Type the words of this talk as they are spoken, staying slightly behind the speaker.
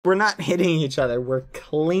we're not hitting each other. We're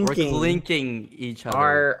clinking. We're clinking each other.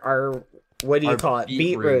 Our what do you call it?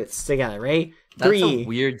 Beetroots together, right? That's a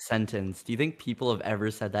weird sentence. Do you think people have ever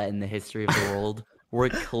said that in the history of the world? We're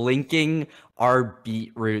clinking our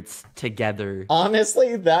beetroots together.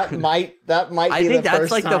 Honestly, that might be the first time. I think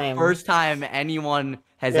that's like the first time anyone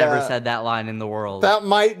has ever said that line in the world. That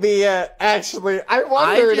might be it. Actually, I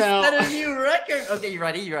wonder now. I just set a new record. Okay, you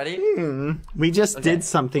ready? You ready? We just did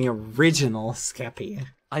something original, Skeppy.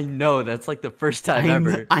 I know, that's like the first time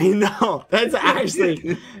ever. I know. That's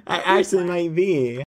actually, that actually might be.